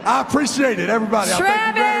forward. I appreciate it, everybody.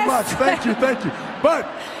 Thank you very much. Thank you, thank you. But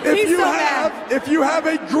if you have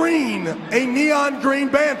a neon green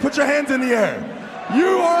band, put your hands in the air.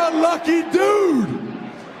 You are a lucky dude.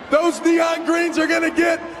 Those neon greens are gonna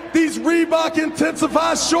get these Reebok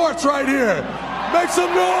Intensify shorts right here. Make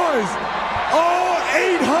some noise. All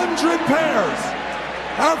 800 pairs.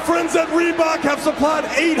 Our friends at Reebok have supplied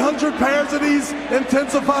 800 pairs of these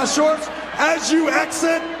Intensify shorts. As you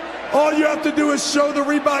exit, all you have to do is show the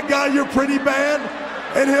Reebok guy your pretty band,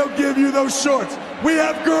 and he'll give you those shorts. We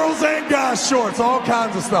have girls and guys shorts, all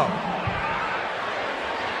kinds of stuff.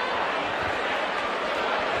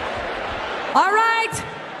 All right,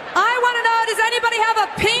 I want to know, does anybody have a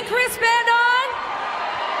pink wristband on?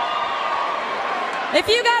 If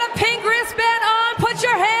you got a pink wristband on, put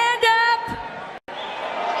your hand up.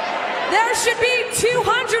 There should be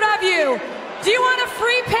 200 of you. Do you want a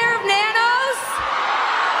free pair of Nanos?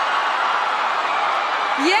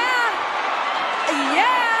 Yeah.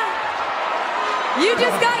 You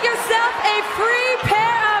just got yourself a free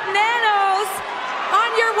pair of Nanos on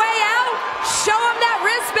your way out. Show them that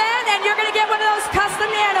wristband and you're going to get one of those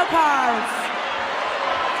custom Nano cards.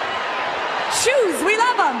 Shoes, we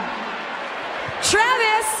love them.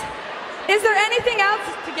 Travis, is there anything else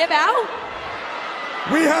to give out?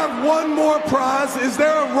 We have one more prize. Is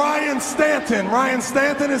there a Ryan Stanton? Ryan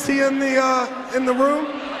Stanton, is he in the room?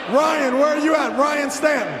 Ryan, where are you at? Ryan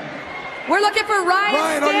Stanton. We're looking for Ryan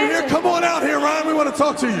Stanton. Are you here? Come on out here, Ryan. We want to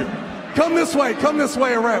talk to you. Come this way.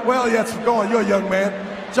 Around. Well, yes, go on. You're a young man.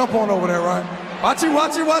 Jump on over there, Ryan. Watch you.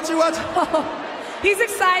 Oh, he's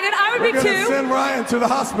excited. I would be too. We're going to send Ryan to the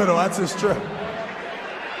hospital. That's his trip.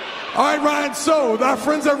 All right, Ryan. So our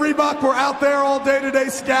friends at Reebok were out there all day today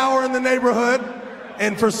scouring the neighborhood.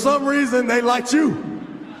 And for some reason, they liked you.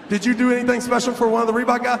 Did you do anything special for one of the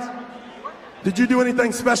Reebok guys? Did you do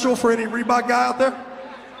anything special for any Reebok guy out there?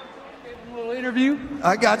 A little interview.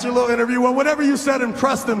 I got you a little interview. Well, whatever you said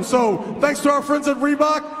impressed him. So thanks to our friends at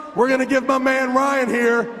Reebok, we're going to give my man Ryan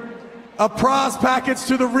here a prize package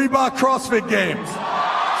to the Reebok CrossFit Games.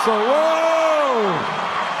 So, whoa!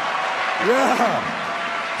 Yeah.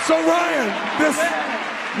 So Ryan,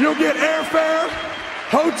 you'll get airfare,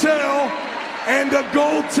 hotel, and a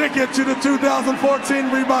gold ticket to the 2014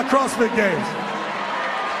 Reebok CrossFit Games.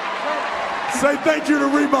 Say thank you to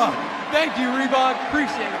Reebok. Thank you, Reebok.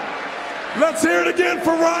 Appreciate it. Let's hear it again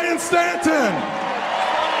for Ryan Stanton.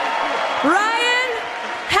 Ryan,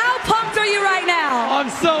 how pumped are you right now? I'm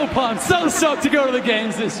so pumped, so stoked to go to the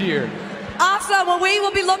games this year. Awesome. Well, we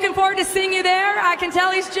will be looking forward to seeing you there. I can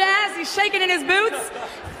tell he's jazzed. He's shaking in his boots.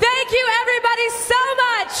 Thank you, everybody, so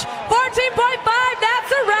much. 14.5,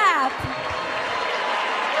 that's a wrap.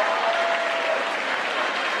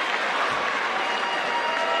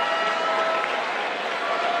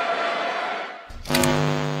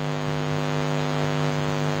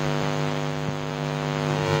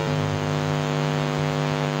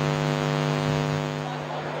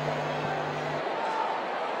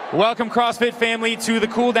 Welcome, CrossFit family, to the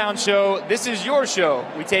Cool Down Show. This is your show.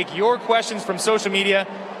 We take your questions from social media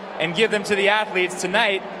and give them to the athletes.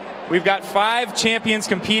 Tonight, we've got 5 champions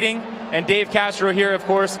competing, and Dave Castro here, of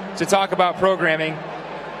course, to talk about programming.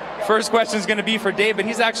 First question is going to be for Dave, but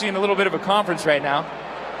he's actually in a little bit of a conference right now.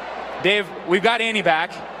 Dave, we've got Annie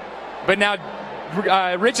back, but now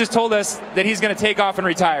Rich has told us that he's going to take off and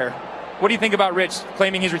retire. What do you think about Rich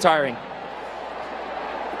claiming he's retiring?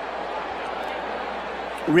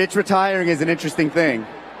 Rich retiring is an interesting thing.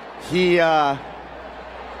 It's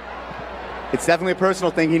definitely a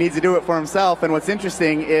personal thing. He needs to do it for himself. And what's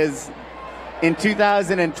interesting is in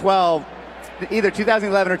 2012, either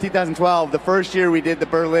 2011 or 2012, the first year we did the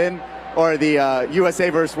Berlin or the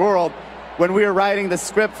USA vs. World, when we were writing the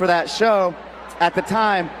script for that show, at the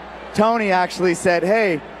time, Tony actually said,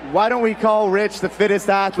 hey, why don't we call Rich the fittest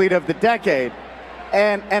athlete of the decade?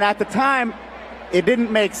 And at the time, it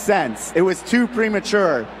didn't make sense. It was too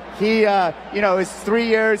premature. He, it was 3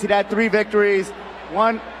 years. He'd had 3 victories,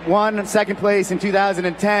 one second place in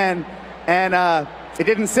 2010, and it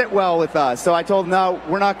didn't sit well with us. So I told him, no,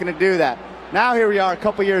 we're not going to do that. Now here we are a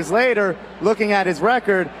couple years later, looking at his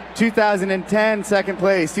record, 2010 second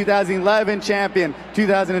place, 2011 champion,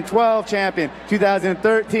 2012 champion,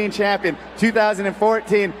 2013 champion,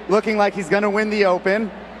 2014 looking like he's going to win the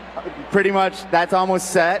Open. Pretty much that's almost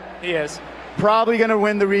set. He is. Probably going to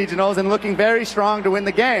win the regionals and looking very strong to win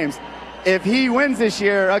the games. If he wins this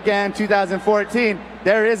year, again, 2014,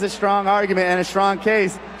 there is a strong argument and a strong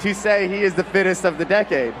case to say he is the fittest of the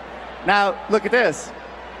decade. Now, look at this.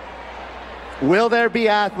 Will there be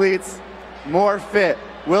athletes more fit?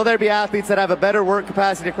 Will there be athletes that have a better work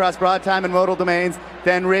capacity across broad time and modal domains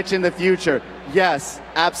than Rich in the future? Yes,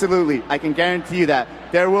 absolutely. I can guarantee you that.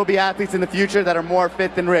 There will be athletes in the future that are more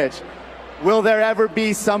fit than Rich. Will there ever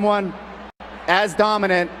be someone as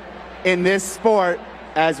dominant in this sport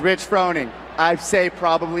as Rich Froning? I'd say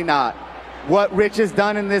probably not. What Rich has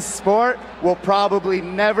done in this sport will probably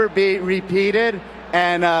never be repeated,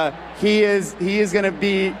 and he's going to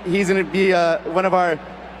be one of our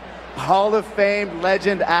Hall of Fame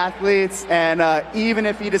legend athletes. And even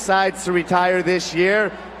if he decides to retire this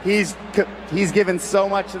year, he's given so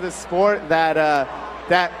much to the sport that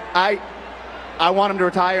I want him to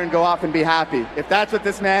retire and go off and be happy. If that's what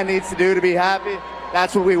this man needs to do to be happy,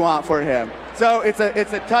 that's what we want for him. So it's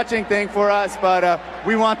a touching thing for us, but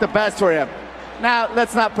we want the best for him. Now,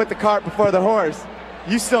 let's not put the cart before the horse.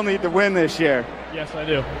 You still need to win this year. Yes, I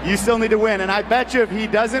do. You still need to win, and I bet you if he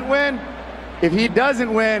doesn't win,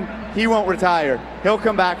 he won't retire. He'll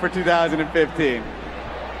come back for 2015.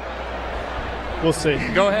 We'll see.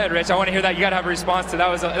 Go ahead, Rich. I want to hear that. You got to have a response to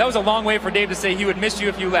that. That was a long way for Dave to say he would miss you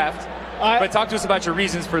if you left. But talk to us about your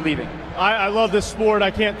reasons for leaving. I love this sport.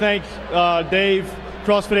 I can't thank Dave,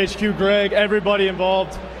 CrossFit HQ, Greg, everybody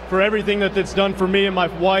involved for everything that it's done for me and my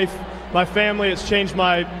wife, my family. It's changed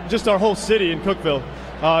just our whole city in Cookeville.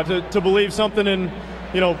 To believe something in,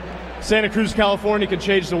 Santa Cruz, California can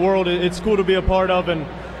change the world. It's cool to be a part of, and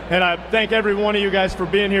I thank every one of you guys for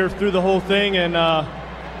being here through the whole thing. And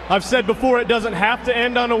I've said before, it doesn't have to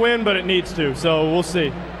end on a win, but it needs to. So we'll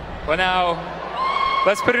see. Well, now,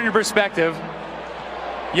 let's put it in perspective.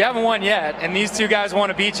 You haven't won yet, and these two guys want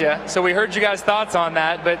to beat you. So we heard you guys' thoughts on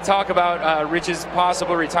that, but talk about Rich's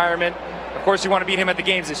possible retirement. Of course, you want to beat him at the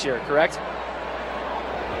games this year, correct? It's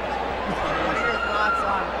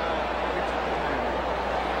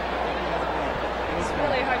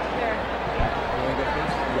really hard to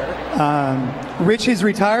hear. Rich's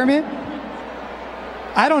retirement?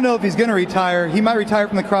 I don't know if he's going to retire. He might retire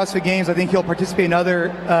from the CrossFit Games. I think he'll participate in other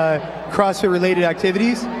CrossFit-related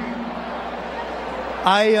activities.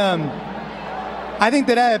 I think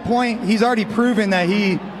that at a point, he's already proven that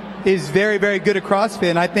he is very, very good at CrossFit.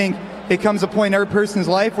 And I think it comes a point in every person's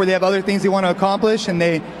life where they have other things they want to accomplish, and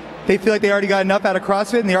they feel like they already got enough out of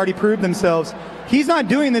CrossFit, and they already proved themselves. He's not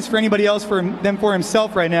doing this for anybody else, for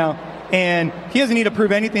himself right now. And he doesn't need to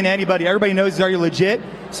prove anything to anybody. Everybody knows he's already legit.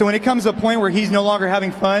 So when it comes to a point where he's no longer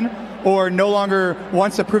having fun or no longer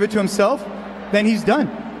wants to prove it to himself, then he's done.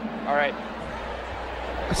 All right.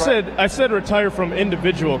 I said retire from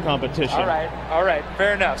individual competition. All right,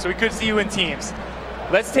 fair enough. So we could see you in teams.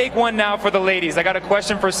 Let's take one now for the ladies. I got a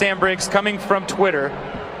question for Sam Briggs coming from Twitter.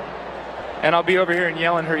 And I'll be over here and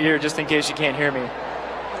yell in her ear just in case she can't hear me.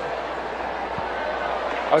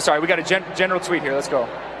 Oh, sorry, we got a general tweet here. Let's go.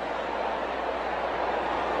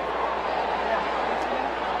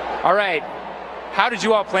 All right. How did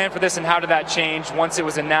you all plan for this, and how did that change once it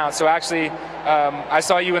was announced? So actually, I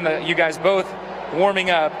saw you you guys both warming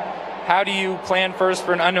up. How do you plan first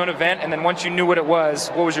for an unknown event, and then once you knew what it was,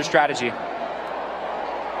 what was your strategy?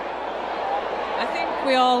 I think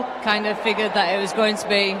we all kind of figured that it was going to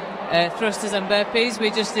be thrusters and burpees. We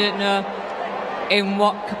just didn't know in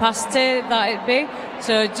what capacity that it'd be.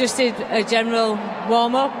 So just did a general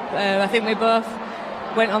warm-up. I think we both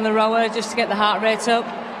went on the rower just to get the heart rate up.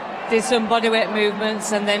 Did some bodyweight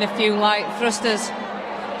movements and then a few light thrusters.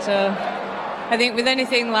 So I think with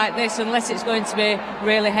anything like this, unless it's going to be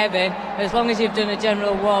really heavy, as long as you've done a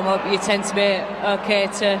general warm-up, you tend to be okay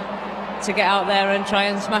to get out there and try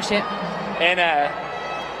and smash it. And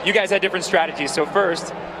you guys had different strategies. So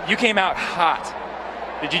first, you came out hot.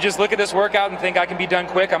 Did you just look at this workout and think I can be done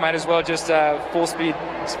quick? I might as well just full speed,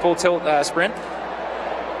 full tilt sprint?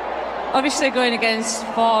 Obviously going against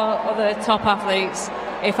 4 other top athletes,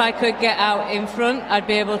 if I could get out in front, I'd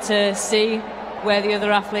be able to see where the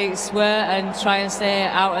other athletes were and try and stay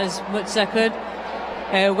out as much as I could.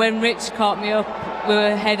 When Rich caught me up, we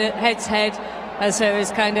were head to head, and so it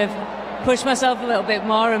was kind of push myself a little bit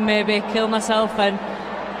more and maybe kill myself and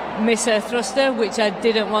miss a thruster, which I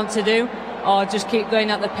didn't want to do, or just keep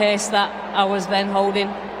going at the pace that I was then holding.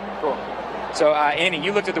 Cool. So Annie,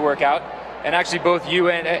 you looked at the workout, and actually both you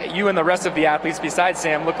and the rest of the athletes besides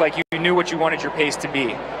Sam looked like you knew what you wanted your pace to be.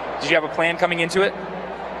 Did you have a plan coming into it?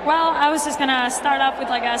 Well, I was just gonna start off with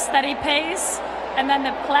like a steady pace, and then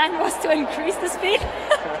the plan was to increase the speed,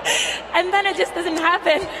 and then it just doesn't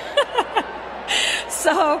happen.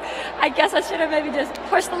 So I guess I should have maybe just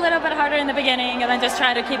pushed a little bit harder in the beginning and then just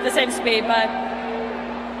try to keep the same speed, but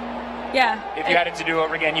yeah. If you had it to do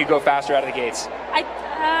over again, you'd go faster out of the gates.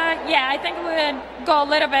 Yeah, I think we would go a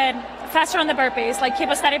little bit faster on the burpees, like keep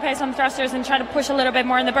a steady pace on thrusters and try to push a little bit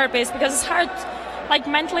more in the burpees, because it's hard, like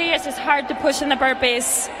mentally it's just hard to push in the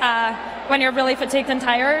burpees when you're really fatigued and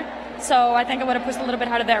tired. So I think I would have pushed a little bit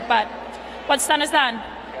harder there, but what's done is done.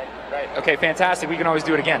 Right. Okay, fantastic. We can always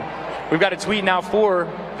do it again. We've got a tweet now for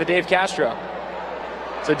the Dave Castro.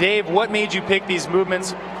 So Dave, what made you pick these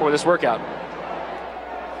movements for this workout?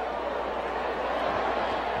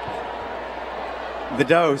 The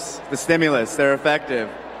dose, the stimulus, they're effective.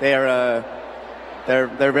 They're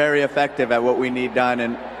very effective at what we need done,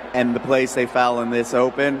 and the place they fell in this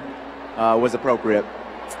Open was appropriate.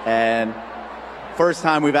 And first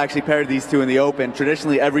time we've actually paired these two in the Open.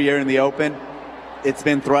 Traditionally, every year in the Open, it's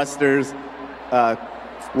been thrusters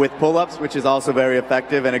with pull-ups, which is also very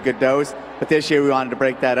effective and a good dose. But this year we wanted to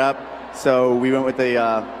break that up, so we went with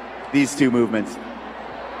these two movements.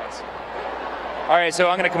 All right, so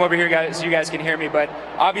I'm going to come over here, guys, so you guys can hear me. But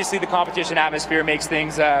obviously, the competition atmosphere makes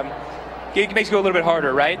things it makes it go a little bit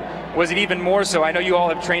harder, right? Was it even more so? I know you all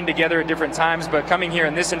have trained together at different times, but coming here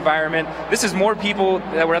in this environment, this is more people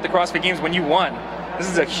that were at the CrossFit Games when you won. This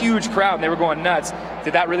is a huge crowd, and they were going nuts.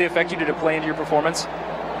 Did that really affect you? Did it play into your performance?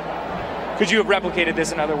 Could you have replicated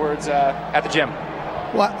this, in other words, at the gym?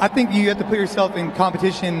 Well, I think you have to put yourself in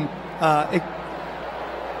competition.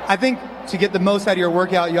 I think to get the most out of your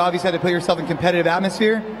workout, you obviously have to put yourself in competitive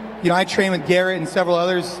atmosphere. You know, I train with Garrett and several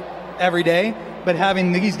others every day, but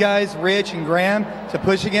having these guys, Rich and Graham, to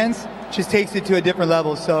push against just takes it to a different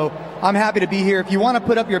level. So I'm happy to be here. If you want to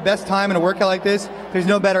put up your best time in a workout like this, there's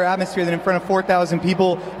no better atmosphere than in front of 4,000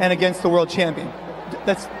 people and against the world champion.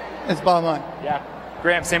 That's bottom line. Yeah.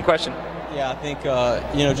 Graham, same question. Yeah, I think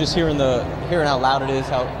just hearing how loud it is,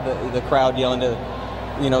 how the crowd yelling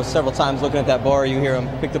to, several times looking at that bar, you hear them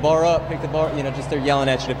pick the bar up, pick the bar. Just they're yelling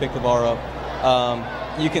at you to pick the bar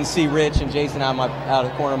up. You can see Rich and Jason out of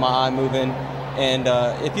the corner of my eye moving, and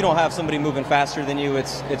if you don't have somebody moving faster than you,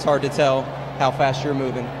 it's hard to tell how fast you're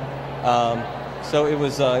moving. So it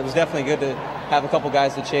was definitely good to have a couple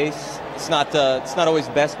guys to chase. It's not always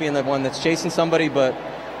best being the one that's chasing somebody, but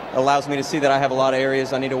allows me to see that I have a lot of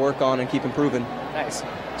areas I need to work on and keep improving. Nice.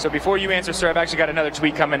 So before you answer, sir, I've actually got another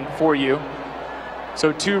tweet coming for you.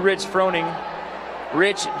 So to Rich Froning.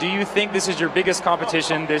 Rich, do you think this is your biggest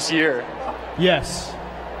competition this year? Yes.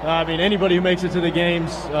 I mean, anybody who makes it to the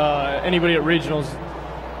games, anybody at regionals,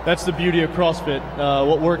 that's the beauty of CrossFit.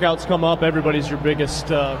 What workouts come up, everybody's your biggest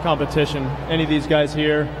competition. Any of these guys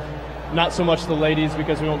here, not so much the ladies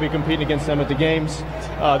because we won't be competing against them at the games.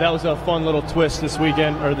 That was a fun little twist this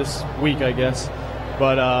weekend, or this week, I guess.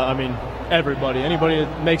 But, I mean, anybody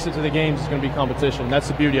that makes it to the games is going to be competition. That's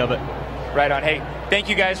the beauty of it. Right on. Hey, thank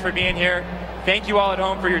you guys for being here. Thank you all at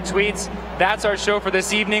home for your tweets. That's our show for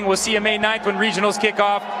this evening. We'll see you May 9th when regionals kick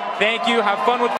off. Thank you. Have fun with